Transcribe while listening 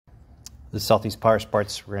The Southeast Power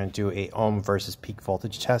Sports, we're going to do a ohm versus peak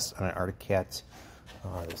voltage test on an Arctic Cat.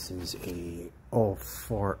 This is a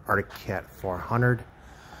 04 Arctic Cat 400.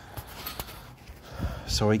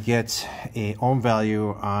 So we get a ohm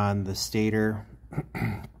value on the stator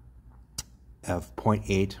of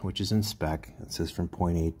 0.8, which is in spec. It says from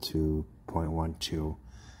 0.8 to 0.12.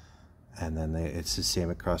 And then it's the same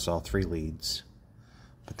across all three leads.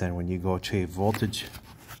 But then when you go to a voltage,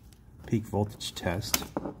 peak voltage test,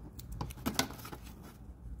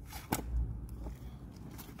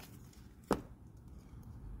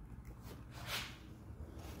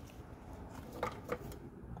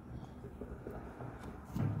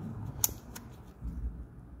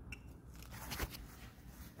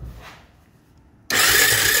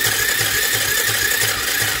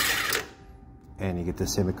 and you get the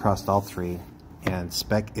same across all three, and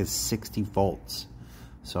spec is 60 volts.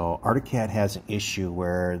 So Arctic Cat has an issue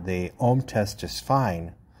where the ohm test is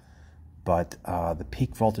fine, but the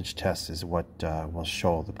peak voltage test is what will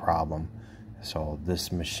show the problem. So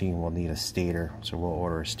this machine will need a stator, so we'll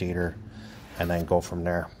order a stator and then go from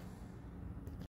there.